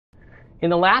In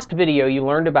the last video, you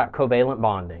learned about covalent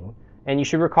bonding, and you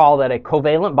should recall that a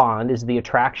covalent bond is the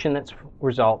attraction that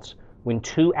results when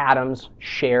two atoms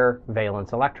share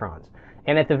valence electrons.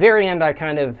 And at the very end, I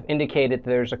kind of indicated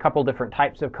there's a couple different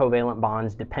types of covalent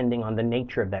bonds depending on the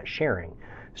nature of that sharing.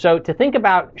 So to think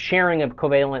about sharing of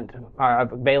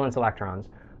valence electrons,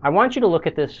 I want you to look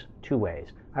at this two ways.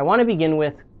 I want to begin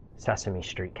with Sesame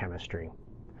Street chemistry.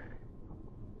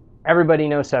 Everybody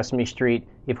knows Sesame Street.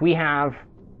 If we have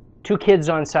two kids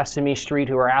on Sesame Street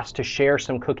who are asked to share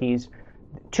some cookies,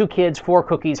 2 kids, 4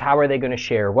 cookies, how are they going to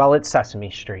share? Well, it's Sesame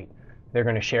Street. They're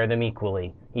going to share them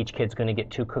equally. Each kid's going to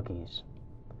get 2 cookies.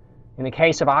 In the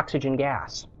case of oxygen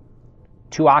gas,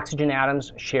 2 oxygen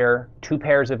atoms share 2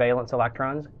 pairs of valence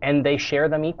electrons, and they share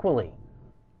them equally.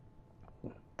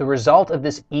 The result of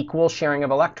this equal sharing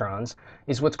of electrons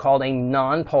is what's called a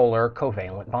nonpolar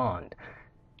covalent bond.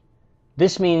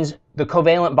 This means the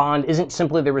covalent bond isn't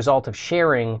simply the result of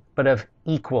sharing, but of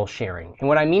equal sharing. And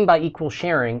what I mean by equal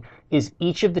sharing is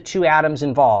each of the 2 atoms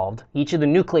involved, each of the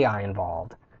nuclei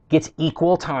involved, gets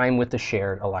equal time with the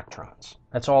shared electrons.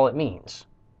 That's all it means.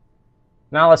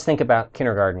 Now let's think about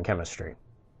kindergarten chemistry.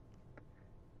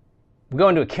 We go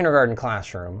into a kindergarten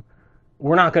classroom.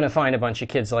 We're not going to find a bunch of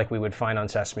kids like we would find on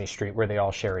Sesame Street where they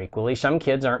all share equally. Some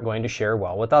kids aren't going to share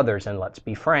well with others, and let's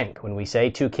be frank. When we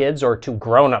say 2 kids, or 2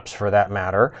 grown-ups for that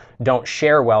matter, don't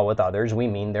share well with others, we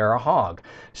mean they're a hog.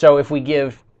 So if we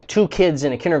give 2 kids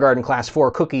in a kindergarten class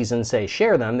 4 cookies and say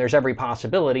share them, there's every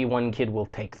possibility one kid will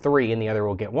take 3 and the other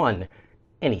will get 1.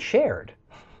 And he shared.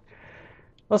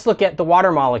 Let's look at the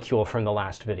water molecule from the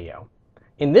last video.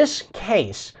 In this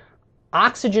case,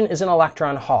 oxygen is an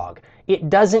electron hog. It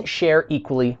doesn't share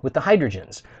equally with the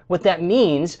hydrogens. What that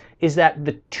means is that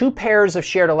the 2 pairs of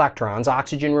shared electrons,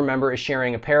 oxygen, remember, is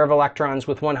sharing a pair of electrons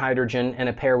with one hydrogen and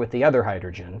a pair with the other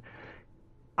hydrogen.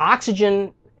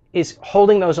 Oxygen is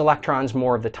holding those electrons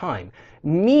more of the time,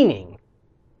 meaning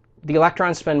the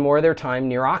electrons spend more of their time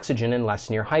near oxygen and less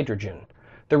near hydrogen.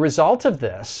 The result of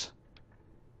this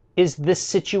is this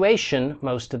situation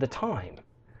most of the time,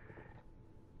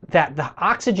 that the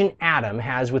oxygen atom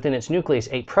has within its nucleus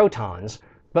 8 protons,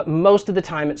 but most of the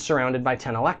time it's surrounded by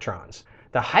 10 electrons.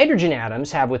 The hydrogen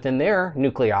atoms have within their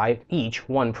nuclei each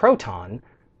 1 proton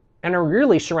and are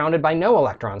really surrounded by no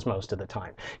electrons most of the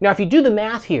time. Now, if you do the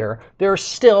math here, there are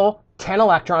still 10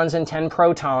 electrons and 10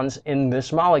 protons in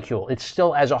this molecule. It's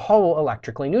still, as a whole,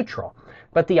 electrically neutral.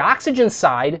 But the oxygen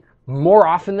side, more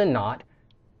often than not,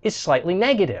 is slightly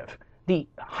negative. The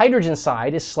hydrogen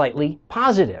side is slightly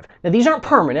positive. Now, these aren't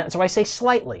permanent, so I say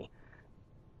slightly.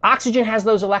 Oxygen has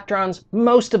those electrons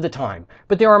most of the time,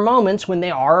 but there are moments when they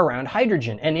are around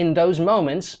hydrogen, and in those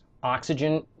moments,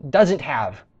 oxygen doesn't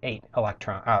have 8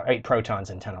 protons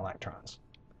and 10 electrons.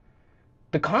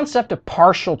 The concept of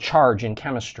partial charge in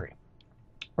chemistry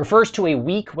refers to a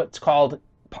weak, what's called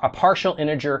a partial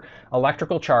integer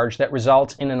electrical charge that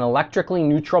results in an electrically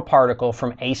neutral particle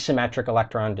from asymmetric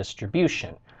electron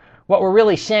distribution. What we're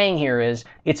really saying here is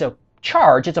it's a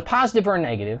charge, it's a positive or a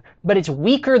negative, but it's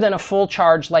weaker than a full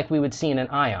charge like we would see in an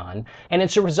ion, and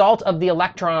it's a result of the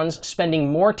electrons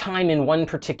spending more time in one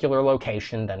particular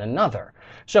location than another.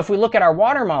 So if we look at our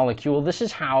water molecule, this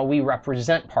is how we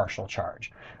represent partial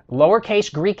charge.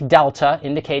 Lowercase Greek delta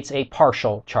indicates a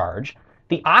partial charge.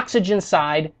 The oxygen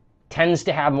side tends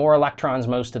to have more electrons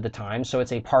most of the time, so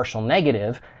it's a partial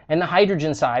negative, and the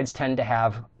hydrogen sides tend to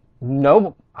have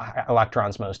no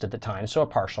electrons most of the time, so a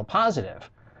partial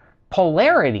positive.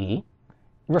 Polarity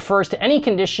refers to any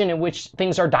condition in which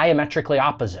things are diametrically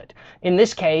opposite. In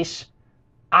this case,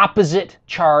 opposite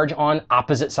charge on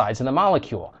opposite sides of the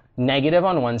molecule. Negative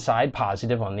on one side,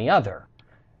 positive on the other.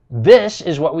 This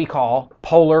is what we call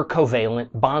polar covalent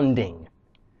bonding.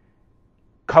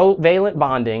 Covalent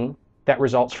bonding that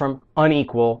results from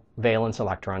unequal valence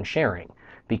electron sharing.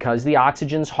 Because the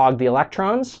oxygens hog the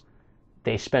electrons,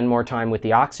 they spend more time with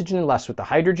the oxygen and less with the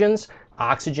hydrogens.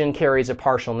 Oxygen carries a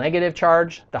partial negative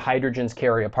charge, the hydrogens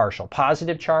carry a partial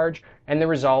positive charge, and the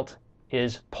result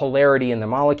is polarity in the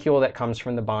molecule that comes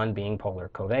from the bond being polar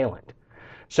covalent.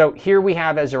 So here we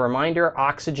have, as a reminder,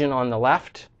 oxygen on the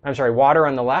left, water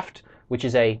on the left, which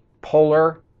is a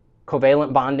polar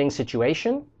covalent bonding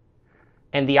situation,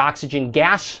 and the oxygen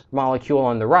gas molecule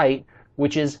on the right,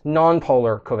 which is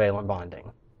nonpolar covalent bonding.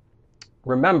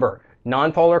 Remember,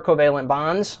 nonpolar covalent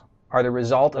bonds are the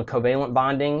result of covalent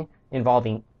bonding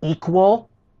involving equal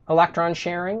electron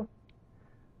sharing.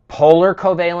 Polar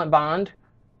covalent bond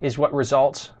is what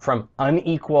results from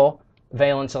unequal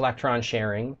valence electron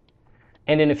sharing.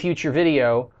 And in a future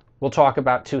video, we'll talk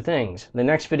about 2 things. The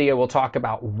next video will talk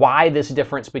about why this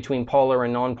difference between polar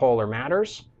and nonpolar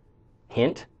matters.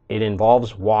 Hint, it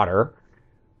involves water.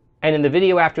 And in the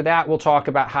video after that, we'll talk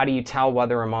about how do you tell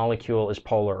whether a molecule is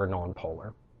polar or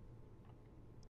nonpolar.